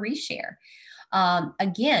or for Reshare.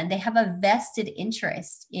 Again, they have a vested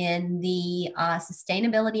interest in the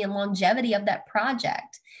sustainability and longevity of that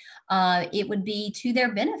project. It would be to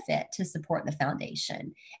their benefit to support the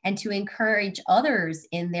foundation and to encourage others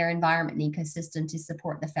in their environment and ecosystem to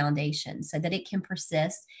support the foundation so that it can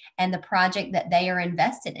persist and the project that they are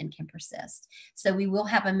invested in can persist. So we will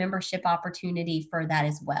have a membership opportunity for that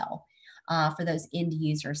as well, for those end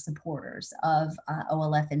user supporters of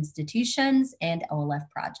OLF institutions and OLF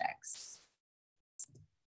projects.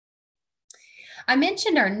 I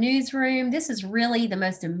mentioned our newsroom. This is really the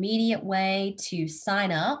most immediate way to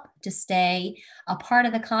sign up, to stay a part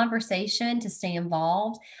of the conversation, to stay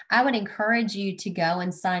involved. I would encourage you to go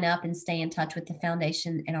and sign up and stay in touch with the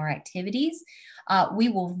foundation and our activities. We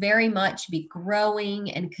will very much be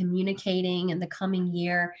growing and communicating in the coming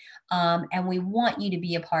year, and we want you to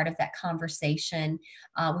be a part of that conversation.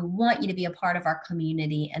 We want you to be a part of our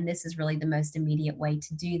community, and this is really the most immediate way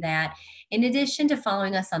to do that. In addition to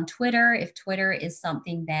following us on Twitter, if Twitter is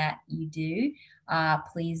something that you do,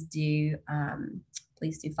 please do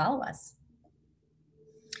follow us.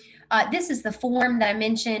 This is the form that I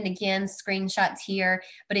mentioned, again, screenshots here.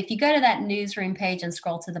 But if you go to that newsroom page and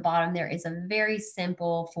scroll to the bottom, there is a very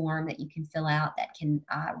simple form that you can fill out that can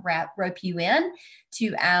rope you in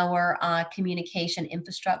to our communication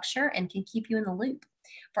infrastructure and can keep you in the loop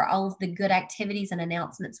for all of the good activities and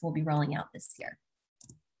announcements we'll be rolling out this year.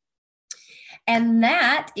 And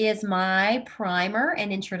that is my primer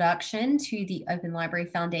and introduction to the Open Library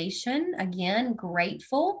Foundation. Again,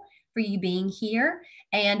 grateful for you being here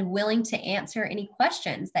and willing to answer any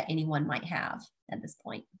questions that anyone might have at this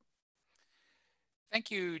point.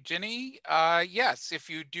 Thank you, Ginny. Yes, if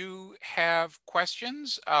you do have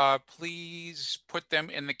questions, please put them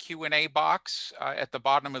in the Q&A box at the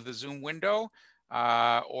bottom of the Zoom window.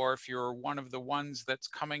 Or if you're one of the ones that's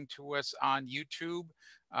coming to us on YouTube,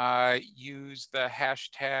 use the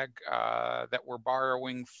hashtag that we're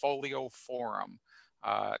borrowing, Folio Forum,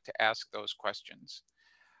 to ask those questions.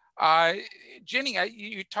 Ginny,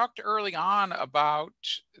 you talked early on about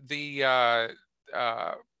the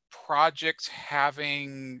projects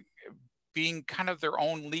being kind of their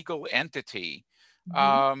own legal entity.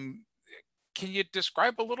 Mm-hmm. Can you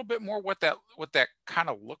describe a little bit more what that kind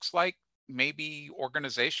of looks like, maybe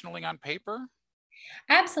organizationally on paper?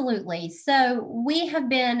 Absolutely. So we've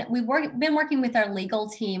been working with our legal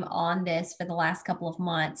team on this for the last couple of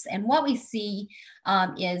months. And what we see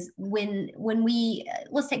is when we,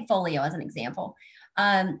 let's take Folio as an example.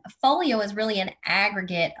 Folio is really an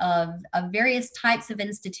aggregate of various types of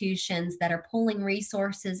institutions that are pulling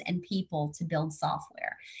resources and people to build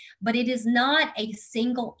software. But it is not a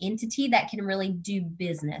single entity that can really do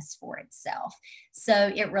business for itself.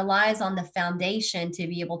 So it relies on the foundation to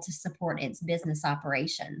be able to support its business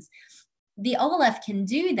operations. The OLF can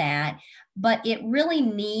do that, but it really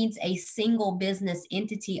needs a single business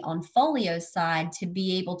entity on Folio's side to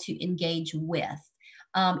be able to engage with.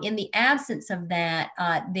 In the absence of that,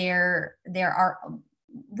 there are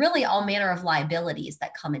really all manner of liabilities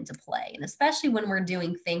that come into play. And especially when we're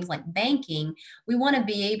doing things like banking, we want to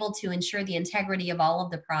be able to ensure the integrity of all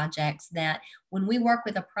of the projects, that when we work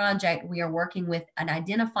with a project, we are working with an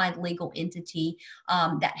identified legal entity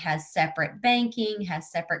that has separate banking,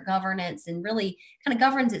 has separate governance, and really kind of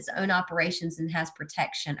governs its own operations and has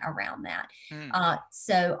protection around that.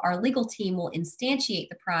 So our legal team will instantiate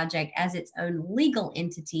the project as its own legal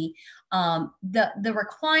entity. The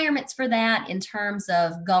requirements for that in terms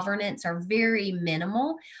of governance are very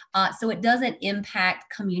minimal, so it doesn't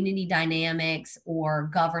impact community dynamics or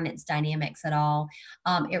governance dynamics at all.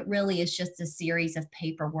 It really is just a series of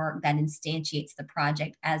paperwork that instantiates the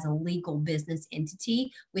project as a legal business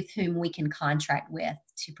entity with whom we can contract with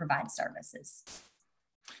to provide services.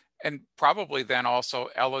 And probably then also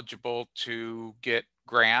eligible to get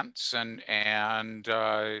grants and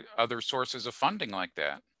other sources of funding like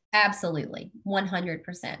that. Absolutely,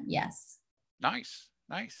 100%, yes. Nice,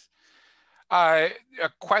 nice. A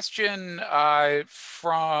question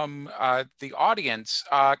from the audience.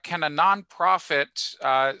 Can a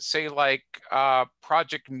nonprofit, say like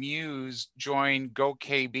Project Muse, join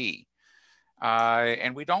GoKB?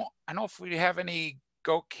 And I don't know if we have any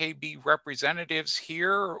GoKB representatives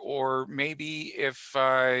here, or maybe if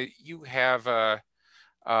you have a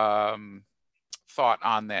thought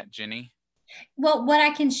on that, Ginny. Well, what I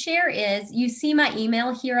can share is, you see my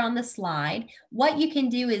email here on the slide. What you can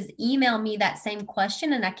do is email me that same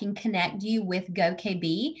question and I can connect you with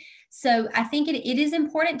GoKB. So I think it is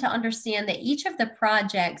important to understand that each of the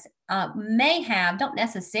projects don't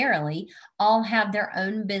necessarily all have their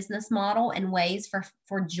own business model and ways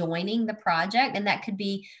for joining the project. And that could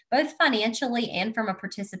be both financially and from a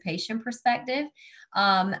participation perspective.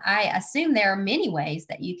 I assume there are many ways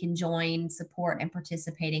that you can join, support, and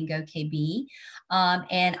participate in GoKB.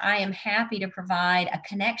 And I am happy to provide a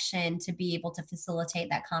connection to be able to facilitate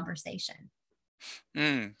that conversation.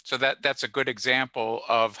 So that's a good example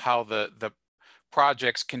of how the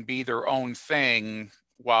projects can be their own thing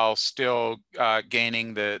while still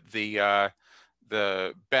gaining the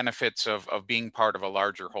benefits of being part of a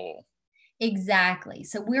larger whole. Exactly.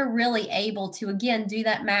 So we're really able to, again, do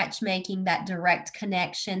that matchmaking, that direct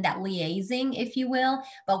connection, that liaising, if you will,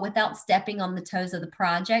 but without stepping on the toes of the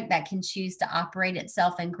project, that can choose to operate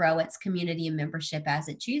itself and grow its community and membership as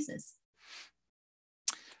it chooses.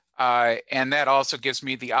 And that also gives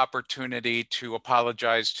me the opportunity to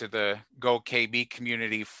apologize to the GoKB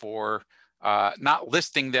community for not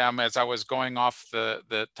listing them as I was going off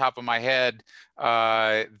the top of my head,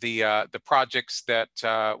 the projects that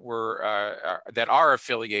that are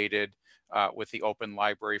affiliated with the Open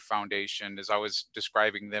Library Foundation, as I was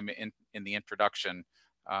describing them in the introduction.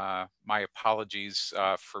 My apologies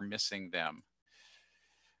for missing them.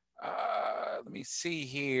 Let me see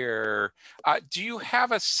here. Do you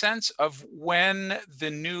have a sense of when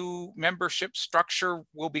the new membership structure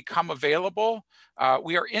will become available?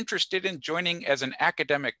 We are interested in joining as an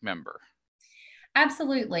academic member.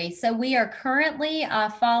 Absolutely. So we are currently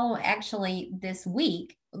actually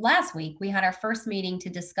last week, we had our first meeting to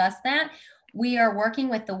discuss that. We are working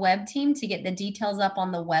with the web team to get the details up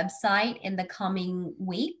on the website in the coming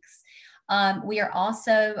weeks. We are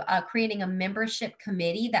also creating a membership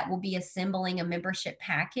committee that will be assembling a membership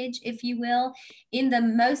package, if you will. In the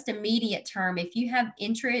most immediate term, if you have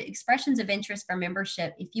expressions of interest for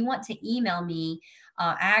membership, if you want to email me,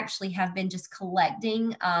 I actually have been just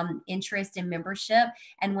collecting interest in membership.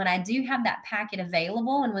 And when I do have that packet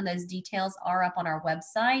available and when those details are up on our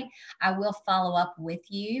website, I will follow up with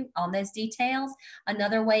you on those details.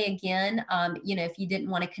 Another way, again, if you didn't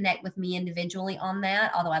want to connect with me individually on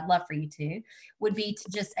that, although I'd love for you to, would be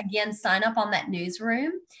to just, again, sign up on that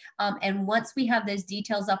newsroom. And once we have those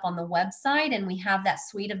details up on the website and we have that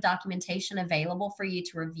suite of documentation available for you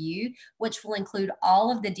to review, which will include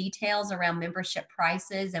all of the details around membership prices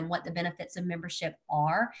and what the benefits of membership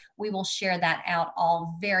are, we will share that out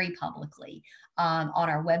all very publicly on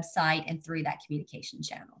our website and through that communication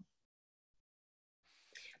channel.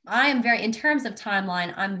 In terms of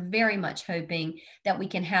timeline, I'm very much hoping that we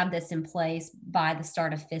can have this in place by the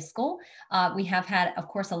start of fiscal. We have had, of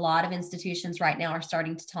course, a lot of institutions right now are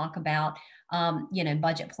starting to talk about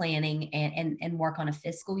budget planning and work on a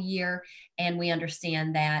fiscal year. And we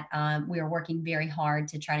understand that we are working very hard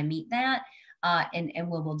to try to meet that, and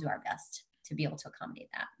we'll do our best to be able to accommodate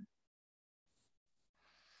that.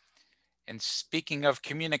 And speaking of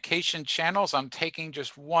communication channels, I'm taking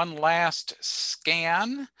just one last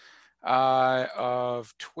scan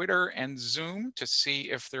of Twitter and Zoom to see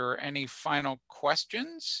if there are any final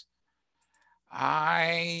questions.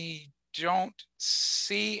 I don't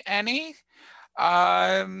see any.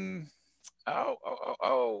 One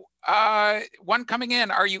coming in.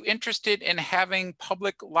 Are you interested in having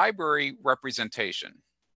public library representation?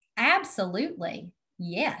 Absolutely.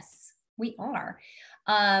 Yes, we are.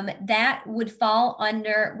 That would fall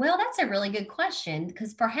under, well, that's a really good question,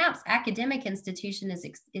 because perhaps academic institution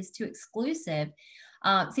is too exclusive.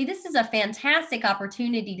 See, this is a fantastic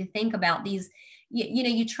opportunity to think about these.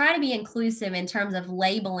 You try to be inclusive in terms of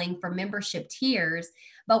labeling for membership tiers,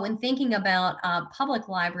 but when thinking about public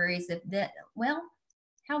libraries,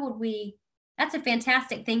 how would we? That's a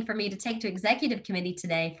fantastic thing for me to take to executive committee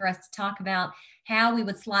today, for us to talk about how we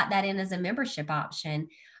would slot that in as a membership option.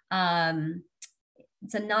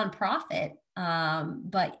 It's a nonprofit,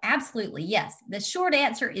 but absolutely, yes. The short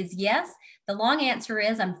answer is yes. The long answer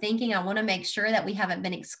is I want to make sure that we haven't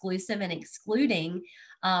been exclusive and excluding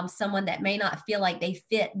someone that may not feel like they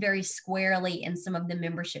fit very squarely in some of the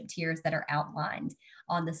membership tiers that are outlined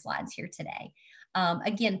on the slides here today.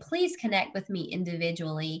 Again, please connect with me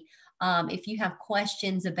individually if you have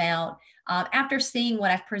questions about, after seeing what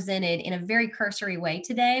I've presented in a very cursory way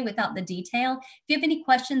today without the detail. If you have any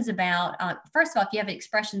questions about, first of all, if you have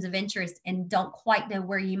expressions of interest and don't quite know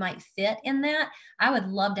where you might fit in that, I would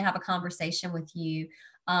love to have a conversation with you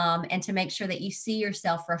and to make sure that you see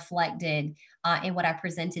yourself reflected in what I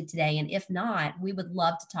presented today. And if not, we would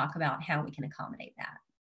love to talk about how we can accommodate that.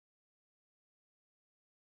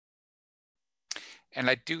 And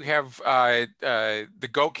I do have the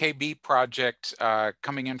GoKB project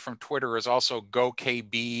coming in from Twitter is also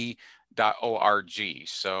gokb.org.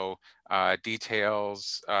 So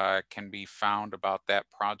details can be found about that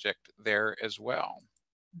project there as well.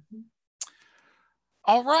 Mm-hmm.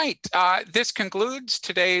 All right, this concludes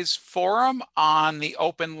today's forum on the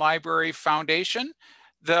Open Library Foundation.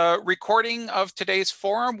 The recording of today's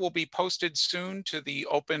forum will be posted soon to the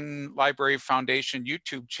Open Library Foundation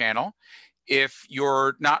YouTube channel. If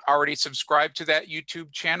you're not already subscribed to that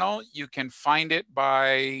YouTube channel, you can find it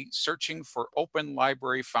by searching for Open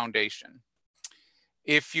Library Foundation.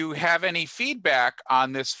 If you have any feedback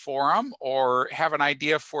on this forum or have an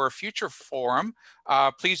idea for a future forum,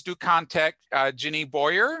 please do contact Ginny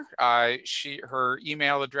Boyer. Her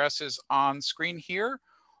email address is on screen here,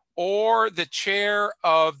 or the chair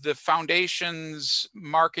of the foundation's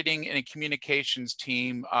marketing and communications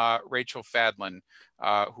team, Rachel Fadlin,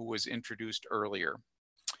 who was introduced earlier.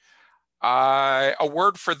 A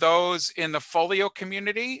word for those in the Folio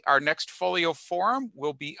community. Our next Folio forum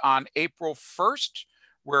will be on April 1st,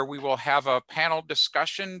 where we will have a panel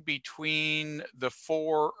discussion between the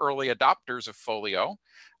 4 early adopters of Folio.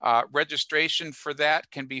 Registration for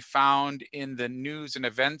that can be found in the news and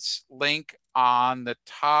events link on the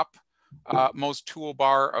top most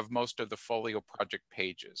toolbar of most of the Folio project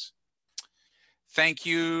pages. Thank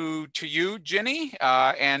you to you, Ginny,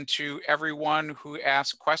 and to everyone who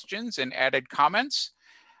asked questions and added comments.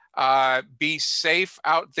 Be safe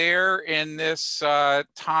out there in this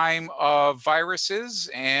time of viruses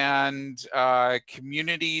and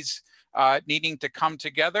communities needing to come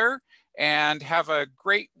together, and have a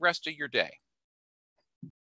great rest of your day.